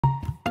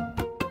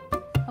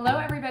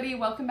everybody,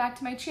 welcome back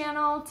to my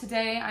channel.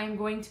 Today I'm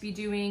going to be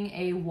doing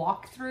a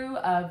walkthrough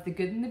of the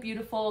Good and the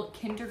Beautiful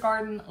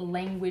Kindergarten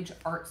Language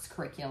Arts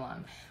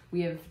curriculum.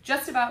 We have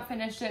just about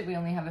finished it. We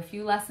only have a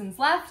few lessons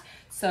left,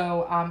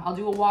 so I'll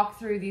do a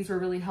walkthrough. These were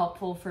really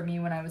helpful for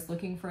me when I was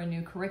looking for a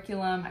new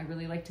curriculum. I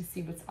really like to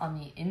see what's on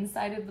the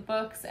inside of the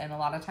books, and a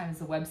lot of times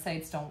the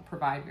websites don't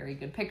provide very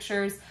good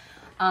pictures.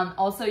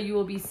 Also, you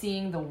will be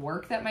seeing the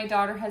work that my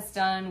daughter has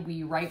done.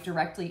 We write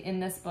directly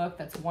in this book.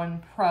 That's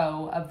one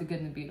pro of the Good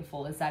and the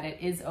Beautiful, is that it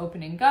is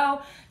open and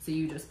go. So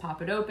you just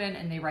pop it open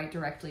and they write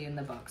directly in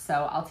the book.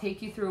 So I'll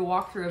take you through a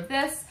walkthrough of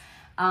this.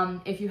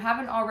 If you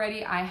haven't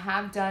already, I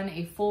have done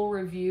a full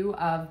review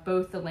of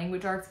both the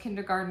Language Arts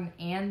Kindergarten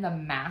and the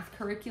math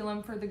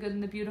curriculum for the Good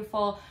and the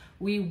Beautiful.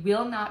 We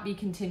will not be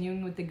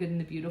continuing with the Good and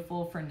the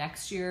Beautiful for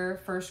next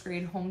year, first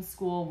grade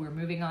homeschool. We're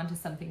moving on to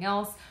something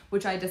else,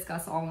 which I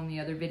discuss all in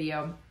the other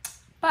video.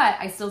 But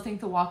I still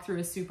think the walkthrough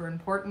is super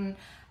important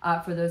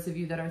for those of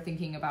you that are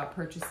thinking about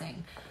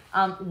purchasing.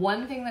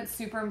 One thing that's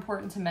super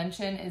important to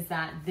mention is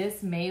that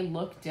this may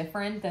look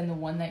different than the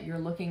one that you're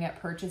looking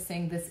at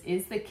purchasing. This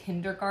is the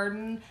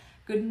kindergarten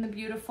Good and the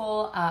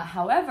Beautiful.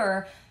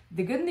 However,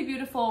 the Good and the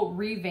Beautiful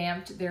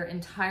revamped their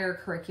entire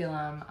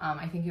curriculum,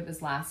 I think it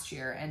was last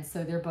year, and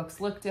so their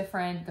books look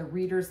different. The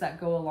readers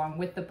that go along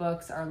with the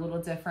books are a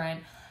little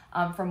different.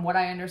 From what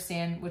I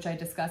understand, which I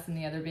discussed in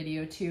the other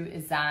video too,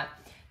 is that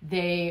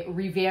they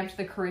revamped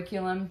the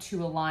curriculum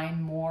to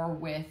align more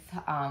with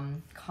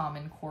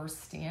Common Core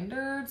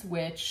standards,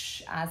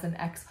 which as an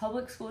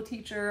ex-public school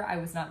teacher, I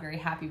was not very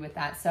happy with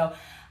that. So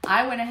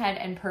I went ahead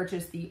and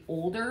purchased the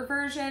older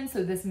version.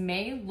 So this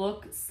may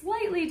look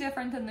slightly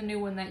different than the new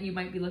one that you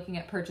might be looking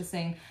at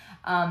purchasing,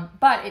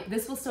 but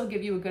this will still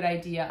give you a good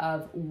idea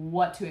of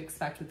what to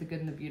expect with the Good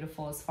and the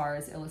Beautiful as far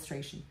as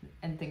illustration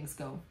and things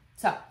go.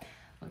 So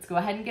let's go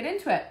ahead and get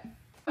into it.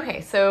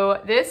 Okay,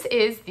 so this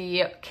is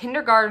the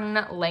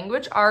Kindergarten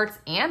Language Arts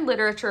and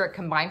Literature. It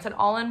combines it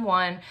all in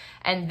one,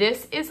 and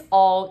this is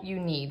all you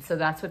need. So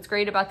that's what's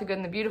great about the Good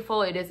and the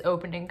Beautiful. It is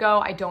open and go.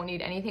 I don't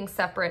need anything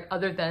separate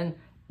other than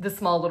the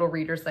small little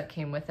readers that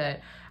came with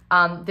it.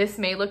 This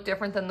may look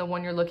different than the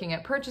one you're looking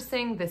at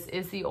purchasing. This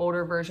is the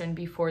older version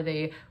before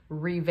they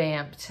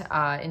revamped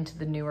into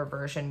the newer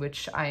version,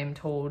 which I am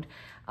told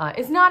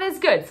is not as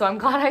good. So I'm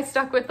glad I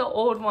stuck with the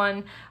old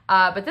one.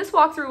 But this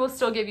walkthrough will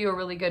still give you a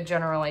really good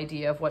general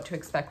idea of what to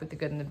expect with the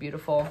Good and the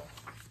Beautiful.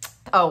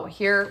 Oh,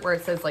 here where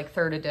it says like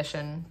 3rd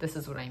edition, this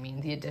is what I mean.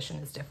 The edition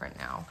is different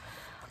now.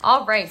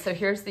 All right, so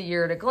here's the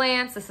year at a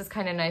glance. This is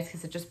kind of nice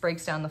because it just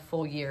breaks down the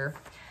full year.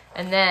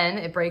 And then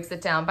it breaks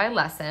it down by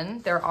lesson.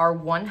 There are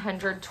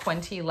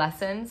 120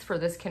 lessons for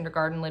this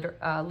kindergarten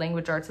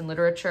language arts and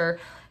literature.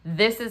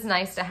 This is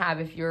nice to have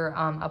if you're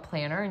a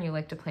planner and you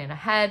like to plan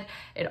ahead.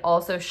 It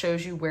also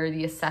shows you where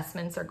the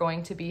assessments are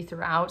going to be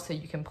throughout, so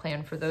you can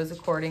plan for those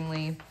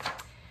accordingly.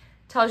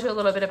 Tells you a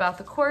little bit about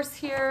the course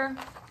here.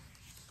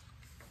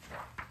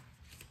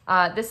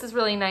 This is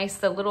really nice.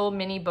 The little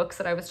mini books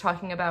that I was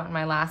talking about in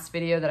my last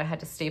video that I had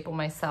to staple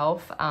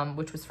myself,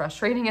 which was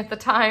frustrating at the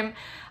time.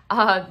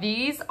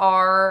 These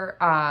are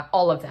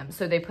all of them.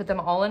 So they put them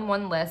all in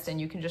one list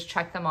and you can just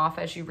check them off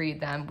as you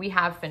read them. We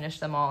have finished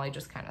them all. I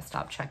just kind of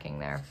stopped checking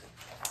there.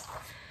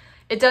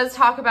 It does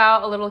talk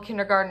about a little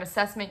kindergarten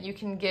assessment you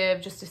can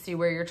give just to see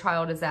where your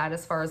child is at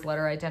as far as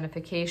letter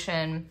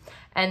identification.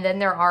 And then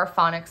there are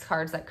phonics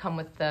cards that come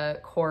with the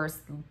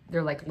course.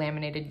 They're like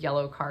laminated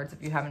yellow cards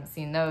if you haven't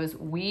seen those.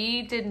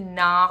 We did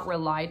not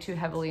rely too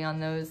heavily on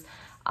those,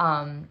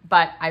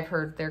 but I've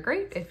heard they're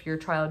great if your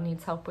child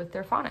needs help with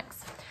their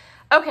phonics.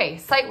 Okay,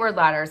 sight word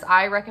ladders.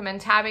 I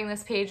recommend tabbing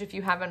this page if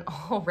you haven't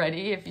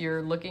already, if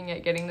you're looking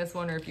at getting this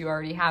one or if you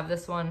already have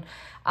this one.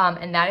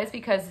 And that is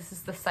because this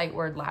is the sight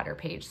word ladder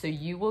page. So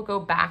you will go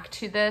back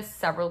to this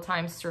several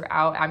times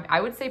throughout. I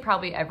would say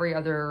probably every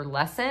other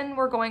lesson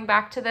we're going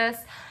back to this.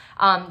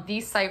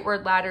 These sight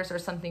word ladders are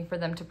something for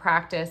them to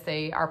practice.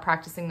 They are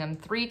practicing them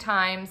 3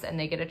 times and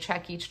they get a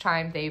check each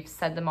time they've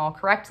said them all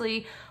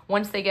correctly.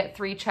 Once they get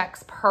 3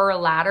 checks per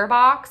ladder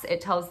box, it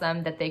tells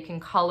them that they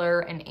can color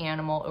an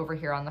animal over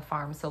here on the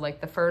farm. So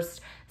like the first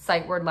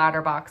sight word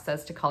ladder box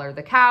says to color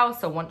the cow.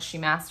 So once she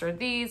mastered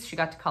these, she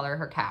got to color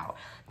her cow.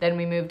 Then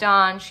we moved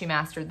on, she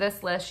mastered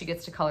this list, she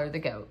gets to color the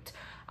goat.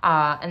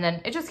 And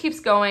then it just keeps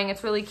going.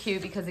 It's really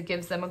cute because it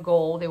gives them a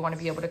goal. They want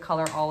to be able to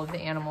color all of the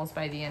animals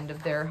by the end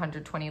of their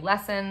 120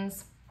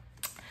 lessons.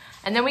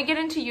 And then we get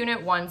into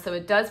unit 1. So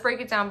it does break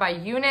it down by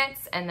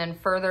units and then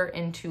further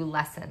into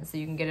lessons. So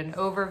you can get an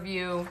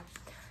overview.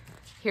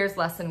 Here's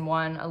lesson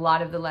 1. A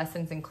lot of the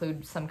lessons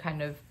include some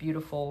kind of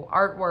beautiful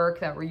artwork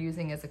that we're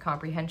using as a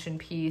comprehension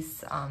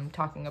piece,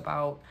 talking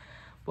about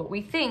what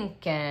we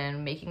think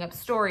and making up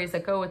stories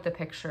that go with the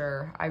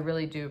picture. I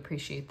really do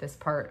appreciate this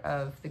part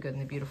of the Good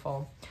and the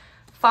Beautiful.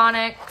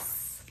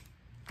 Phonics,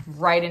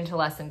 right into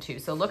lesson 2.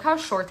 So look how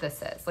short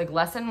this is. Like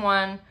lesson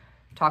 1,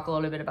 talk a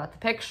little bit about the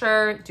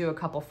picture, do a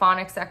couple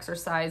phonics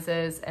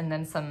exercises, and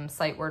then some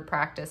sight word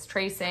practice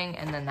tracing,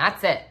 and then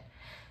that's it.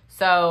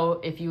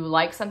 So if you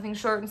like something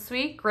short and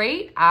sweet,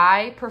 great.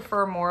 I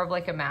prefer more of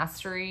like a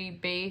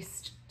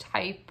mastery-based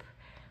type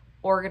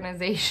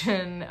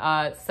organization.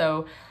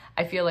 So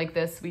I feel like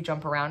this, we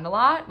jump around a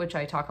lot, which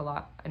I talk a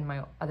lot in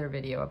my other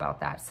video about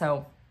that.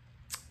 So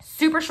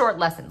super short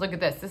lessons. Look at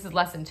this. This is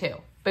lesson 2.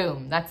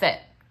 Boom. That's it.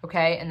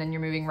 Okay. And then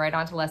you're moving right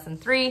on to lesson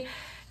 3.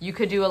 You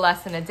could do a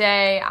lesson a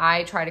day.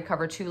 I try to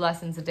cover 2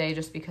 lessons a day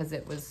just because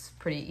it was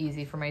pretty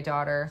easy for my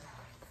daughter.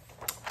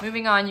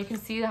 Moving on, you can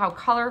see how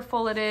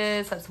colorful it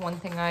is. That's one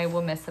thing I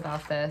will miss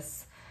about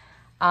this.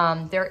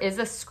 There is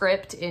a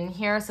script in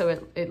here, so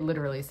it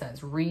literally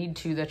says, read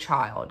to the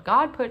child.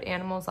 God put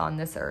animals on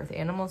this earth.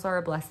 Animals are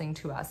a blessing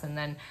to us. And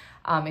then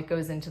it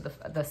goes into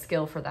the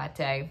skill for that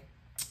day.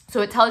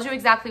 So it tells you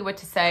exactly what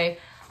to say.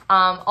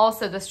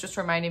 Also, this just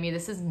reminded me,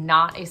 this is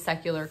not a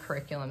secular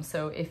curriculum.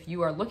 So if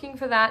you are looking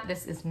for that,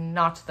 this is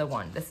not the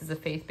one. This is a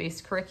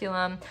faith-based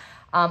curriculum.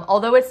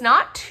 Although it's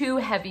not too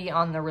heavy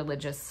on the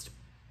religious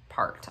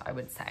part, I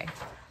would say.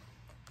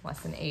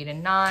 Lesson 8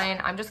 and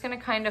 9. I'm just going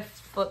to kind of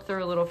flip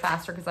through a little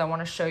faster because I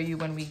want to show you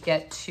when we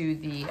get to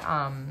the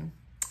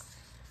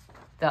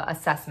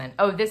assessment.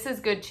 Oh, this is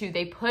good too.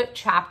 They put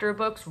chapter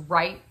books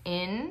right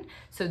in.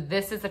 So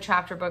this is a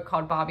chapter book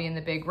called Bobby and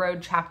the Big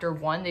Road, chapter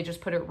 1. They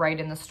just put it right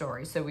in the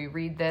story. So we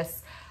read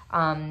this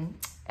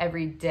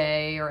every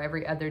day or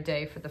every other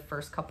day for the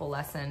first couple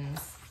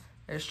lessons.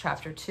 There's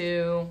chapter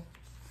 2.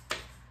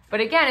 But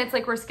again, it's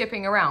like we're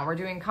skipping around. We're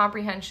doing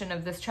comprehension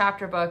of this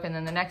chapter book, and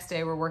then the next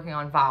day we're working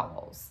on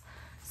vowels.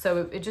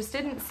 So it just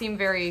didn't seem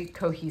very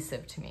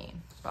cohesive to me.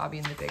 Bobby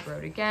and the Big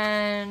Road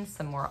again,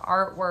 some more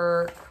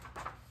artwork.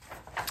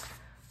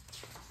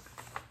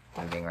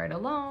 Moving right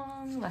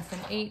along, lesson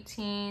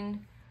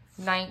 18,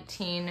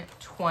 19,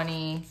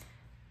 20,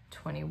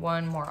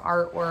 21, more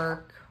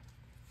artwork.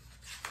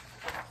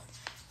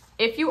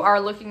 If you are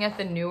looking at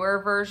the newer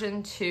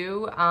version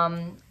too,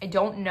 I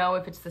don't know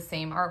if it's the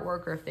same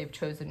artwork or if they've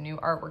chosen new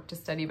artwork to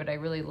study, but I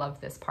really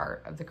love this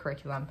part of the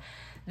curriculum.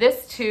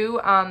 This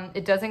too,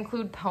 it does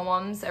include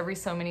poems every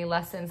so many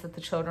lessons that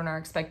the children are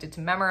expected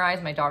to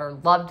memorize. My daughter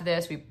loved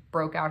this. We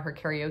broke out her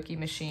karaoke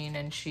machine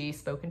and she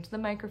spoke into the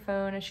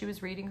microphone as she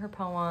was reading her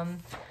poem.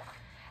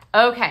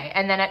 Okay,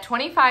 and then at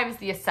 25 is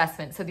the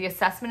assessment. So the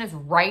assessment is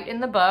right in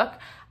the book.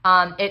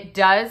 It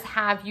does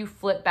have you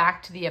flip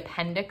back to the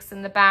appendix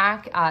in the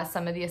back.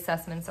 Some of the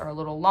assessments are a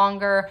little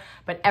longer,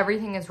 but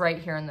everything is right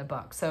here in the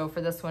book. So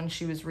for this one,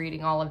 she was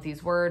reading all of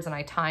these words and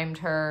I timed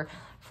her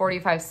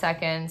 45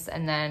 seconds,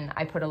 and then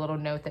I put a little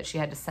note that she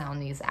had to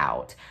sound these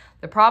out.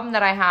 The problem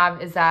that I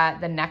have is that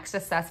the next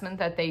assessment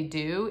that they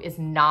do is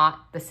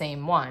not the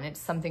same one. It's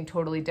something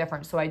totally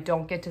different, so I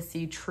don't get to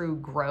see true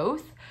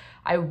growth.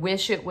 I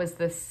wish it was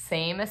the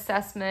same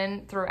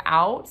assessment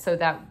throughout so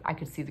that I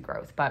could see the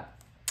growth, but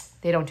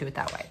they don't do it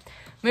that way.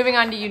 Moving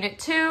on to Unit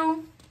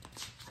 2,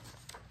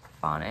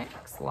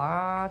 phonics,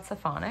 lots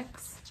of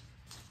phonics.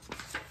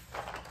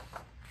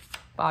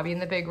 Bobby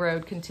and the Big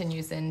Road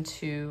continues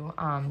into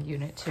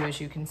Unit 2, as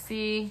you can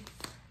see.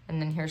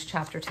 And then here's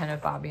Chapter 10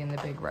 of Bobby and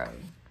the Big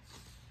Road.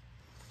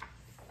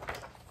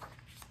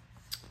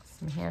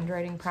 Some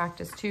handwriting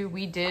practice too.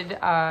 We did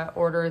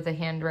order the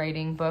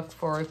handwriting book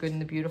for Good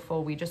and the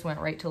Beautiful. We just went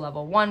right to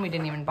level 1. We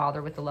didn't even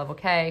bother with the level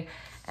K.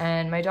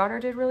 And my daughter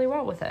did really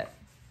well with it.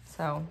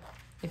 So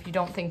if you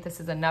don't think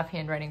this is enough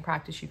handwriting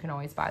practice, you can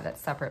always buy that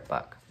separate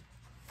book.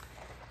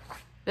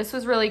 This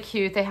was really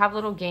cute. They have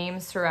little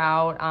games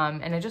throughout,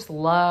 and I just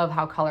love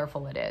how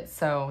colorful it is.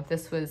 So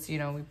this was, you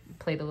know, we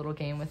played a little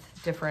game with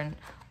different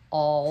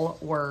all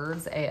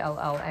words,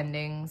 A-L-L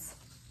endings,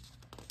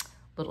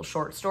 little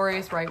short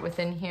stories right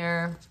within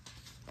here,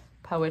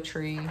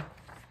 poetry.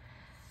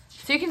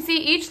 So you can see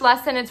each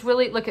lesson, it's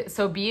really, look at,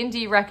 so B and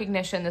D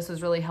recognition, this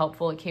was really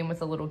helpful. It came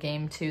with a little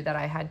game too that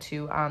I had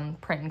to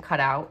print and cut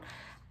out.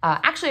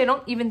 Actually, I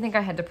don't even think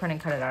I had to print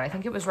and cut it out. I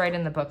think it was right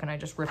in the book and I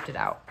just ripped it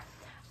out.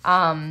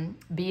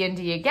 B and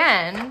D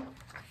again,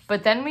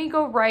 but then we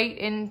go right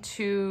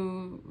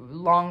into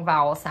long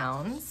vowel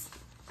sounds.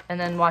 And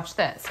then watch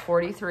this,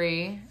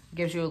 43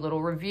 gives you a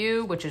little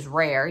review, which is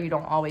rare. You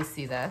don't always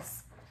see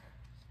this.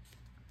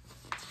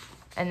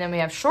 And then we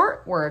have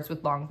short words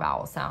with long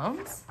vowel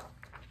sounds.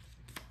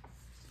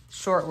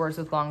 Short words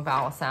with long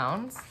vowel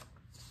sounds.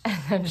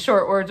 And then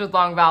short words with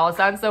long vowel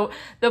sounds. So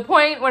the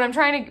point, what I'm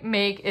trying to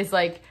make is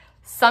like,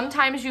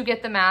 sometimes you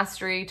get the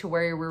mastery to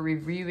where we're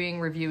reviewing,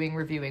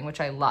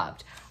 which I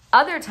loved.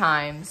 Other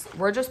times,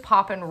 we're just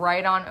popping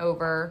right on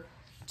over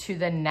to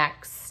the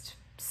next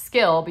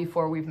skill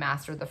before we've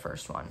mastered the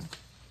first one.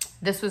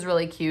 This was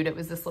really cute. It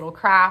was this little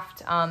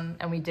craft,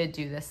 and we did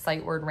do this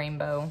sight word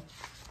rainbow.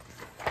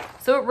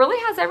 So it really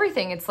has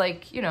everything. It's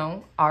like, you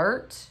know,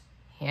 art,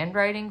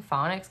 handwriting,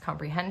 phonics,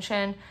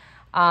 comprehension.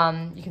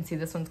 You can see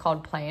this one's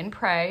called Play and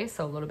Pray,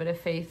 so a little bit of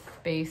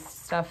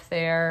faith-based stuff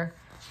there.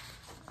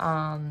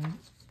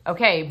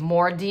 Okay,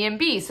 more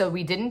DMB. So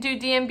we didn't do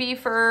DMB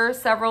for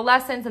several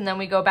lessons and then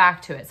we go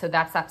back to it. So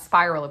that's that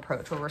spiral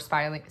approach where we're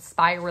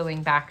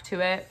spiraling back to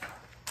it.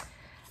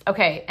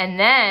 Okay, and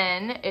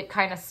then it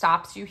kind of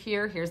stops you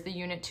here. Here's the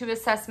Unit 2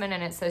 assessment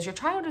and it says your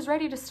child is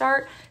ready to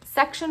start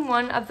Section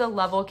 1 of the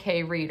Level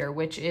K Reader,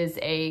 which is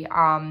a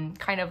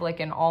kind of like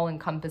an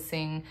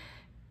all-encompassing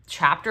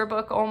chapter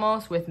book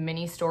almost with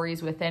mini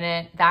stories within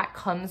it. That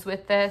comes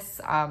with this.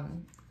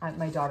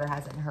 My daughter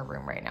has it in her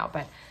room right now,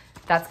 but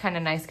that's kind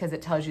of nice because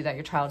it tells you that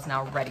your child's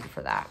now ready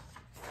for that.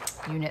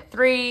 Unit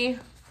 3,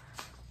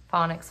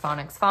 phonics,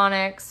 phonics,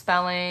 phonics,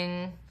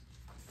 spelling.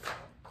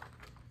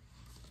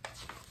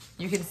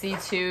 You can see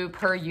too,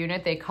 per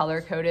unit, they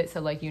color code it. So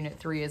like unit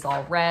 3 is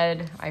all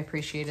red. I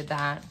appreciated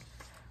that.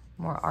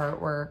 More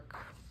artwork.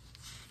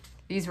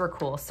 These were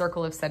cool.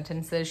 Circle of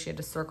sentences. She had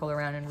to circle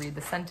around and read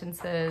the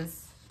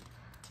sentences.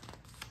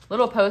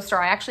 Little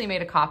poster. I actually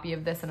made a copy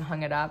of this and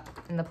hung it up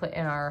in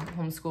our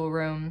homeschool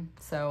room.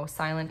 So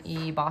silent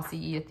E,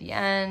 bossy E at the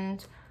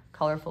end.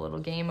 Colorful little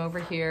game over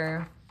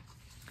here.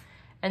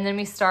 And then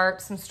we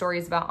start some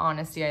stories about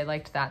honesty. I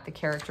liked that. The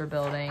character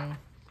building.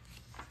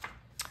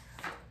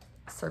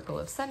 Circle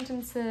of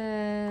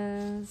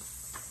sentences.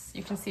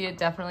 You can see it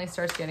definitely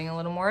starts getting a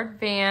little more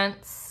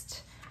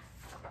advanced.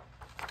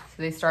 So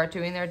they start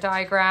doing their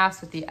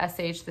digraphs with the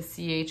SH, the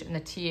CH, and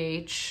the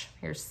TH.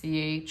 Here's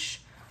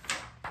CH.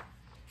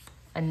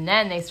 And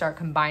then they start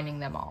combining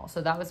them all.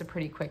 So that was a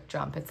pretty quick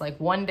jump. It's like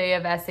one day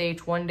of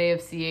SH, one day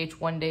of CH,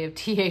 one day of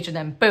TH, and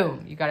then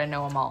boom, you got to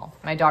know them all.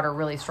 My daughter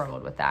really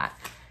struggled with that.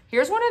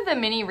 Here's one of the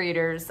mini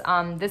readers.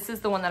 This is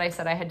the one that I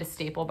said I had to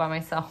staple by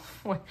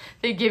myself.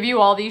 They give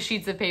you all these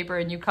sheets of paper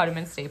and you cut them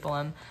and staple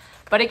them.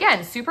 But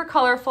again, super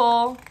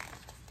colorful.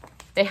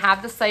 They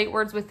have the sight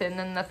words within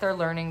them that they're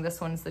learning.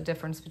 This one's the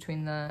difference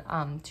between the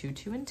 2,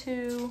 2, and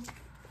 2.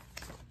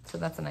 So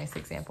that's a nice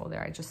example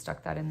there. I just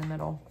stuck that in the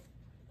middle.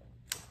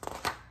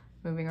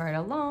 Moving right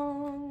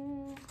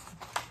along.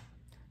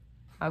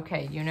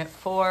 Okay, unit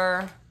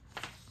 4.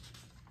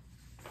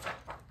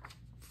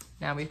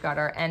 Now we've got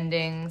our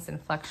endings,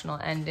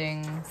 inflectional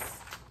endings.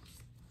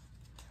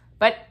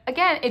 But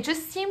again, it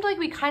just seemed like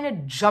we kind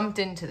of jumped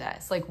into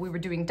this. Like we were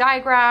doing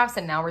digraphs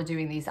and now we're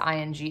doing these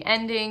ing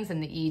endings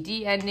and the ed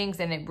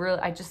endings. And it really,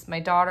 my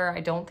daughter,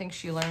 I don't think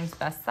she learns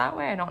best that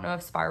way. I don't know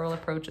if spiral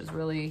approach is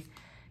really,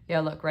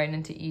 yeah, look right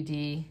into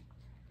ed.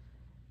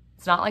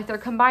 It's not like they're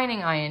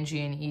combining ing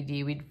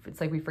and ed. It's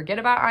like we forget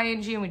about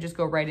ing and we just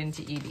go right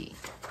into ed.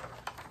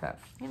 But,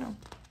 you know,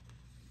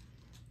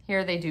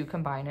 here they do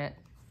combine it.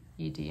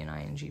 ED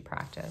and ing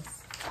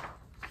practice.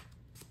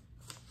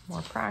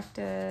 More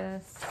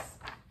practice.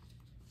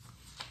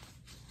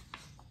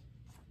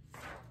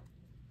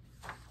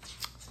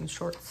 Some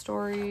short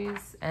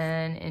stories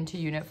and into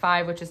unit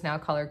 5, which is now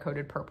color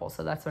coded purple.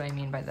 So that's what I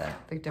mean by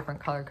the different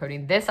color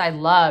coding. This I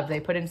love. They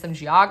put in some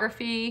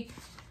geography.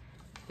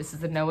 This is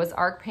the Noah's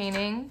Ark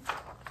painting.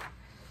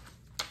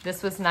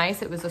 This was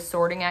nice. It was a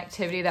sorting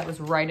activity that was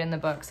right in the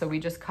book. So we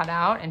just cut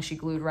out and she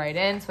glued right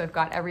in. So I've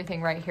got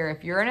everything right here.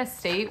 If you're in a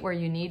state where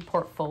you need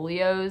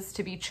portfolios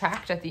to be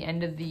checked at the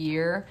end of the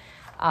year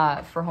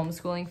for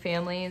homeschooling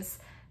families,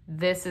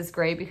 this is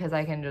great because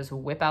I can just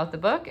whip out the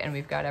book and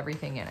we've got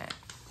everything in it.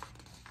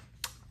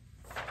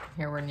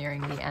 Here we're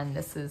nearing the end.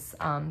 This is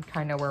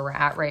kind of where we're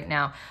at right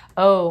now.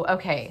 Oh,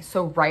 okay.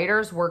 So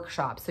writer's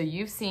workshop. So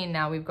you've seen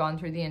now we've gone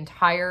through the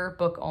entire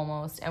book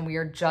almost, and we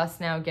are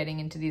just now getting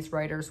into these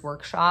writer's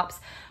workshops,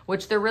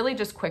 which they're really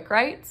just quick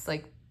writes.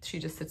 Like she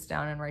just sits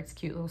down and writes a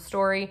cute little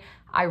story.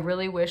 I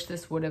really wish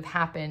this would have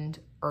happened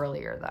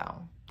earlier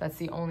though. That's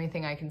the only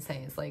thing I can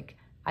say is like,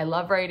 I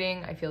love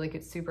writing. I feel like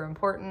it's super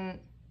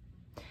important.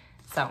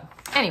 So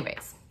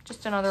anyways,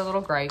 just another little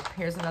gripe.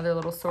 Here's another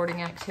little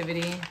sorting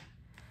activity.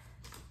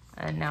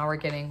 And now we're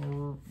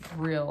getting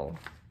real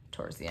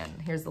towards the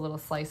end. Here's a little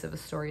slice of a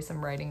story,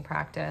 some writing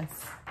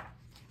practice.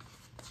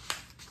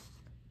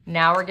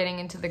 Now we're getting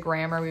into the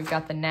grammar. We've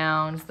got the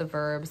nouns, the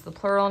verbs, the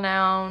plural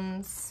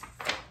nouns.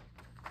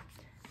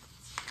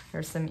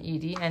 Here's some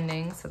ed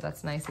endings, so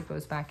that's nice. It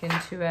goes back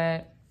into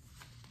it.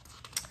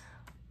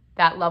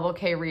 That level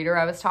K reader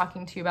I was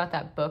talking to you about,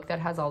 that book that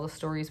has all the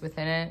stories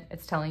within it,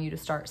 it's telling you to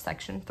start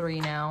section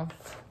 3 now.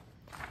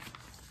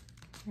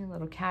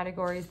 Little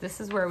categories. This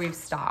is where we've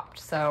stopped.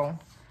 So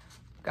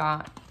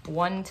got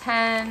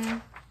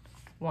 110,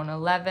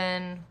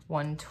 111,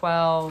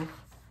 112.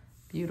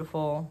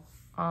 Beautiful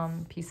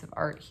piece of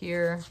art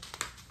here.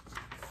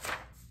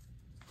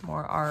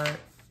 More art,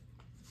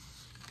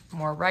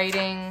 more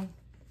writing,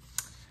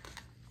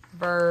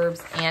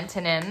 verbs,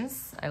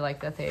 antonyms. I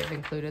like that they've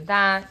included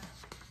that.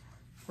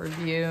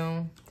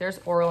 Review. There's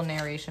oral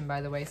narration,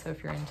 by the way, so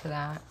if you're into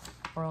that,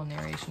 oral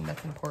narration,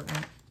 that's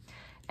important.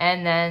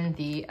 And then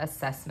the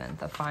assessment,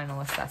 the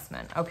final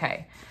assessment.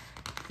 Okay,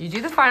 you do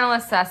the final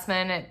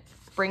assessment, it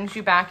brings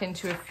you back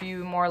into a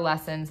few more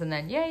lessons, and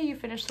then yay, you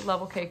finish the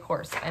level K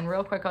course. And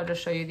real quick, I'll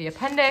just show you the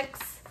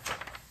appendix.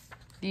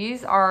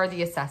 These are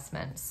the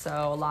assessments.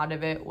 So a lot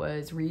of it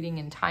was reading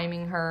and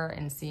timing her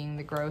and seeing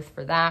the growth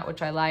for that,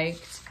 which I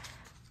liked.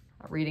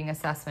 Reading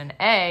assessment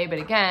A, but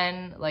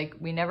again, like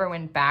we never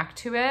went back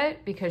to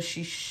it because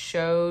she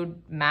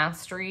showed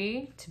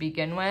mastery to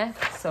begin with.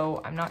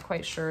 So I'm not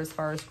quite sure as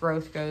far as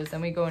growth goes.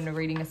 Then we go into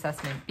reading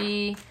assessment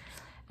B,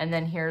 and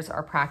then here's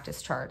our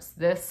practice charts.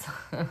 This,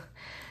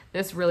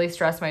 this really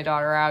stressed my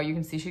daughter out. You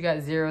can see she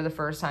got 0 the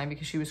first time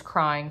because she was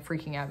crying,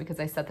 freaking out because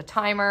I set the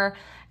timer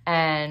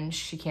and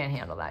she can't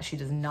handle that. She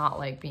does not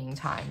like being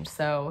timed.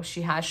 So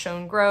she has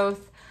shown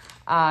growth,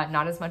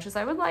 not as much as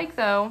I would like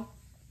though.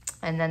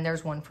 And then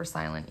there's one for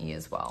silent E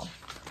as well.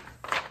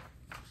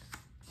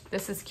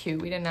 This is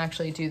cute. We didn't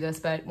actually do this,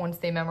 but once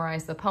they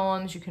memorize the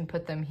poems, you can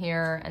put them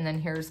here. And then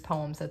here's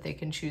poems that they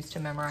can choose to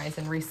memorize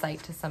and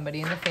recite to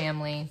somebody in the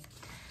family.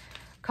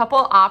 Couple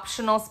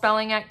optional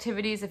spelling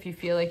activities if you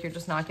feel like you're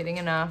just not getting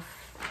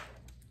enough.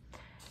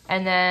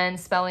 And then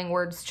spelling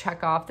words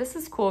check off. This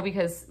is cool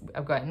because,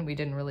 again, we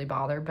didn't really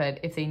bother, but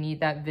if they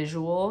need that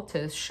visual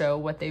to show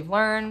what they've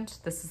learned,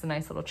 this is a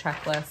nice little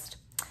checklist.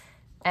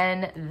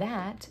 And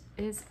that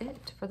is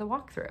it for the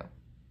walkthrough.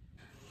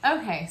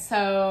 Okay,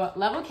 so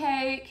level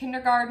K,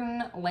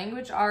 kindergarten,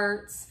 language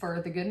arts for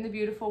the Good and the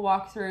Beautiful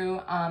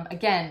walkthrough.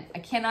 Again, I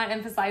cannot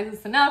emphasize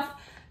this enough.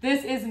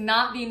 This is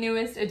not the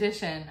newest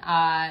edition.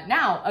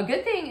 Now, a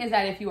good thing is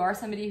that if you are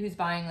somebody who's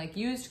buying like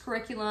used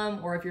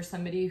curriculum, or if you're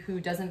somebody who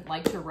doesn't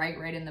like to write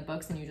right in the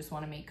books and you just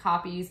want to make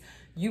copies,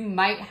 you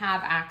might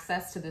have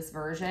access to this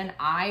version.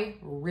 I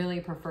really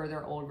prefer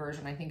their old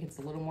version. I think it's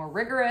a little more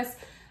rigorous.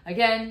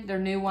 Again, their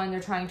new one, they're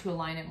trying to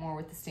align it more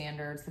with the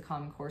standards, the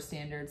Common Core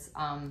standards,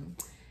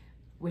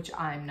 which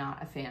I'm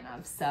not a fan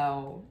of.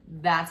 So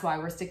that's why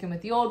we're sticking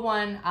with the old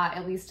one,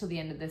 at least till the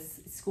end of this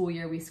school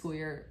year. We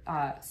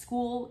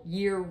school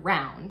year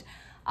round.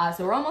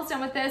 So we're almost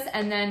done with this,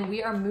 and then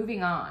we are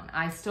moving on.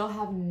 I still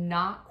have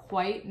not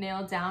quite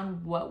nailed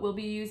down what we'll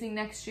be using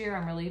next year.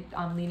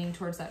 I'm leaning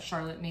towards that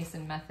Charlotte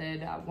Mason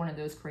method, one of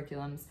those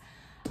curriculums.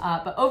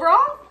 But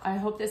overall, I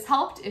hope this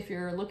helped if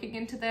you're looking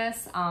into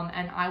this,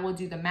 and I will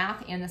do the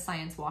math and the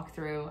science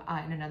walkthrough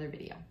in another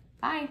video.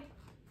 Bye.